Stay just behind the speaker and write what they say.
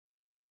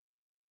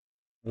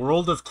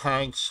World of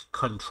Tanks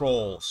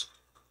controls.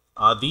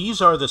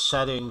 These are the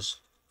settings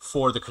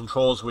for the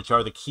controls, which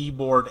are the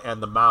keyboard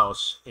and the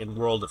mouse in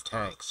World of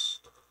Tanks.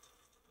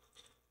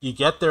 You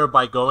get there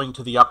by going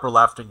to the upper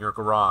left in your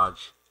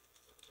garage,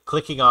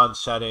 clicking on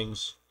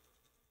settings,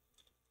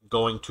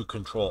 going to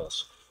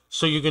controls.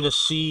 So you're going to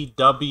see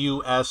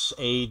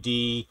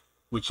WSAD,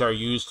 which are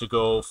used to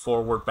go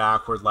forward,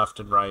 backward, left,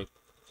 and right.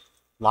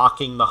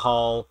 Locking the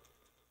hull,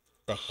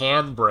 the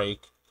handbrake,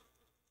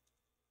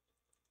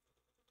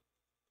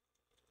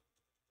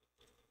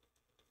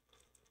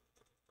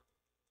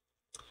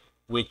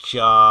 which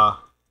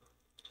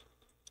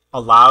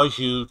allows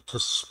you to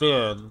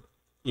spin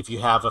if you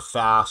have a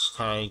fast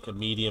tank, a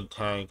medium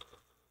tank.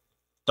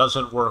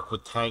 Doesn't work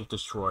with tank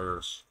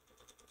destroyers.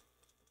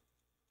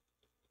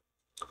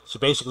 So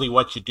basically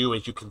what you do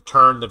is you can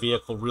turn the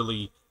vehicle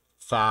really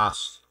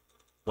fast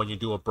when you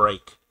do a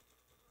brake.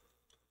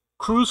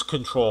 Cruise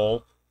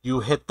control,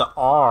 you hit the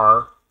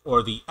R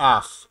or the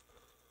F,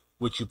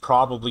 which you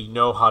probably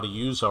know how to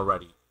use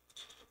already.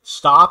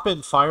 Stop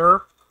and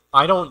fire,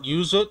 I don't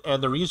use it,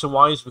 and the reason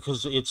why is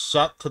because it's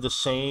set to the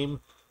same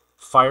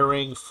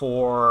firing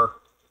for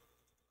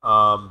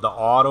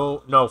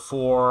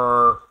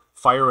for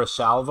fire a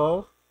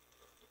salvo.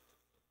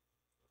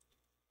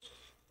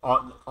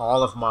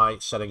 All of my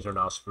settings are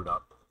now screwed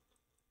up.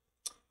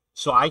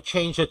 So I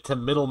changed it to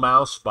middle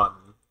mouse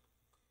button,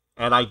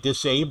 and I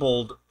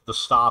disabled the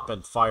stop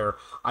and fire.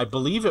 I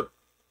believe it,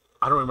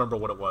 I don't remember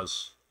what it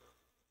was.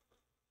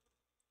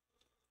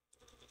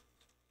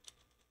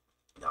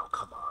 No,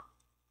 come on.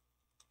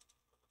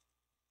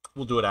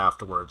 We'll do it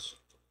afterwards.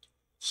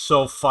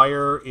 So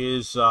fire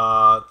is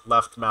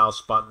left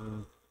mouse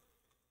button,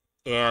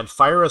 and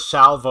fire a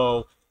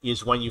salvo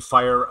is when you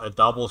fire a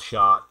double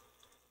shot.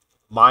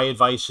 My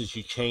advice is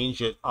you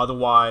change it.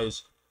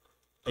 Otherwise,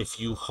 if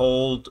you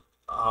hold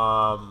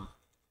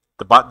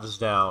the buttons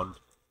down,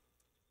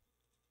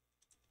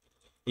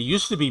 it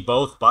used to be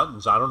both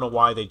buttons. I don't know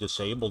why they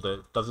disabled it.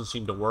 It doesn't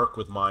seem to work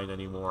with mine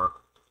anymore.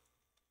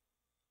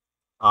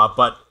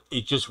 But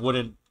it just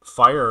wouldn't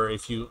fire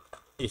if you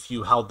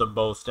held them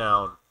both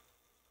down.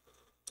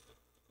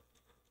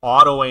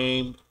 Auto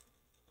aim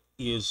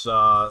is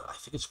I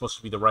think it's supposed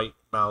to be the right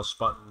mouse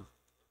button.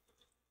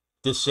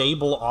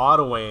 Disable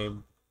auto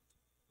aim.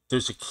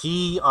 There's a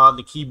key on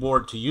the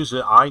keyboard to use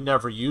it. I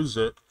never use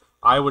it.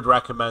 I would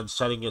recommend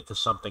setting it to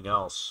something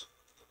else.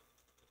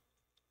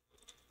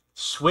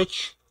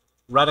 Switch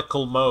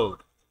reticle mode.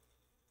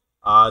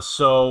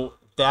 So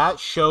that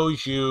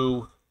shows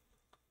you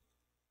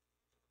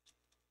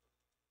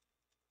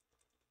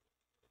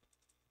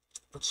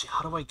let's see,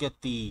 how do I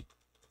get the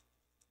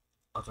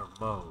other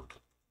mode?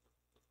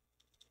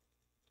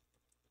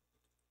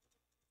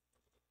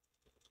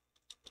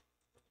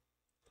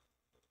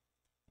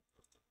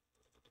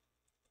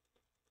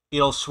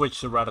 It'll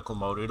switch the reticle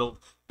mode. It'll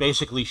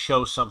basically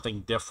show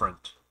something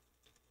different.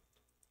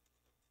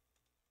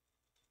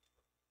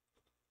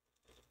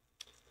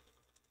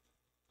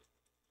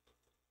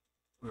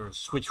 Or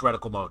switch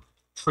reticle mode.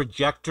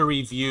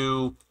 Trajectory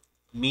view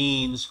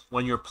means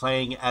when you're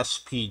playing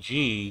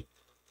SPG,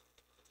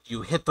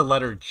 you hit the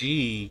letter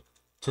G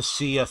to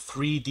see a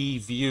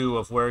 3D view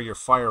of where you're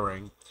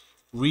firing.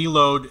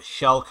 Reload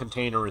shell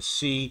container is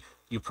C.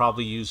 You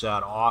probably use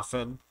that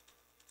often.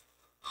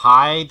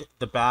 Hide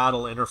the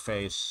battle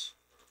interface.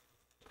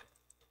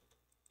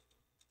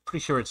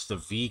 Pretty sure it's the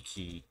V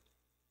key.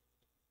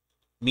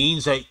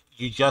 Means that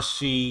you just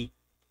see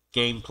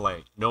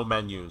gameplay, no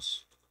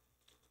menus.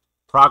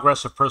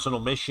 Progress of personal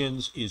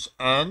missions is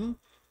N.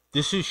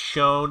 This is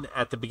shown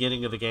at the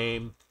beginning of the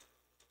game.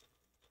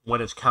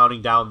 When it's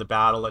counting down the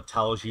battle, it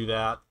tells you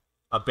that.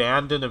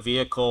 Abandon a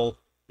vehicle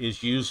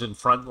is used in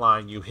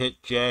frontline. You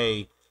hit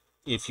J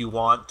if you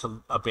want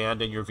to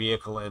abandon your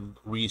vehicle and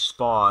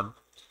respawn.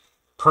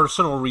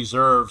 Personal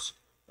reserves,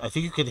 I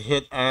think you can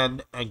hit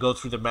N and go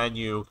through the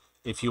menu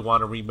if you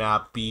want to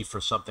remap B for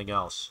something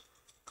else.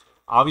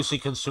 Obviously,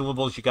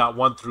 consumables, you got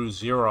 1 through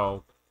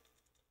 0.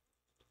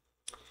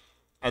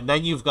 And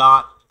then you've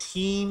got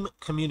team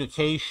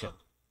communication.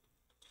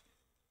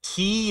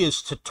 T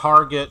is to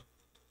target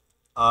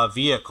a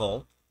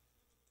vehicle.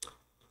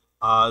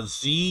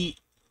 Z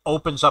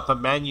opens up a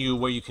menu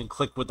where you can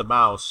click with the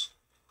mouse.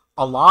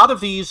 A lot of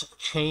these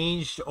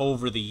changed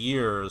over the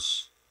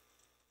years,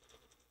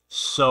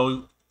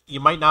 so you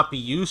might not be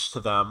used to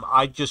them.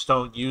 I just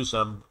don't use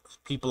them.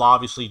 People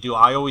obviously do.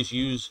 I always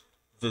use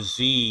the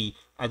Z,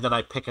 and then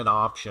I pick an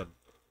option.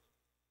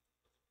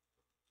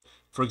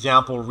 For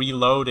example,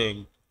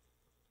 reloading,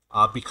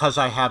 because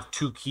I have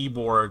 2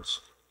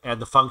 keyboards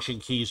and the function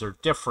keys are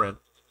different,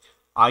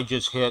 I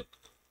just hit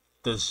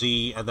the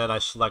Z and then I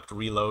select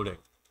reloading.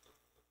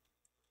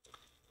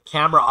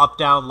 Camera up,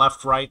 down,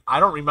 left, right. I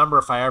don't remember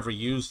if I ever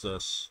used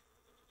this.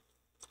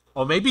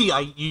 Or maybe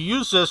you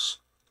use this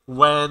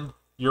when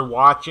you're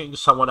watching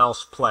someone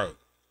else play.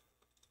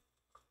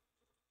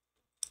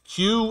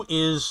 Q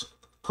is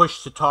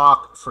push to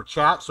talk for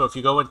chat. So if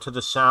you go into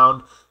the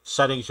sound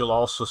settings, you'll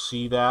also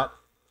see that.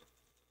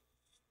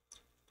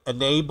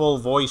 Enable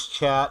voice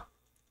chat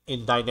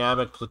in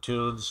dynamic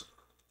platoons.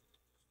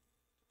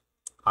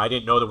 I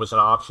didn't know there was an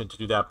option to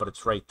do that, but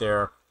it's right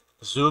there.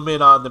 Zoom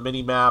in on the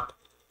mini map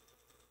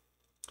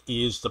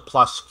is the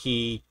plus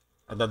key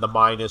and then the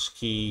minus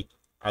key.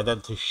 And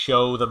then to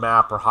show the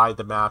map or hide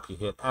the map, you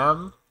hit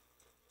M.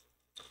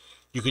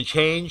 You can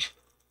change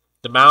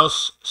the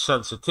mouse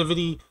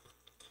sensitivity.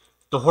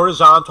 The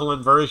horizontal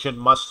inversion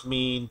must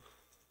mean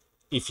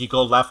if you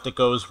go left, it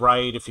goes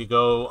right. If you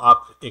go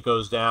up, it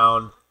goes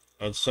down.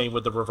 And same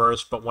with the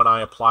reverse. But when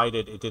I applied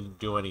it, it didn't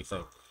do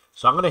anything.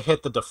 So I'm going to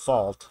hit the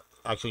default.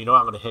 Actually, you know what?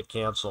 I'm going to hit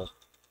cancel.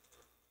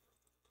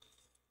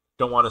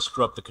 Don't want to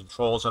screw up the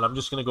controls. And I'm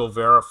just going to go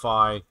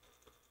verify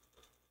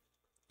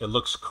it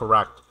looks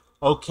correct.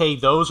 Okay,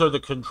 those are the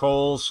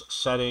controls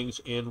settings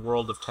in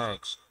World of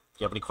Tanks.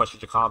 If you have any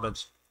questions or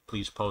comments,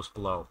 please post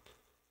below.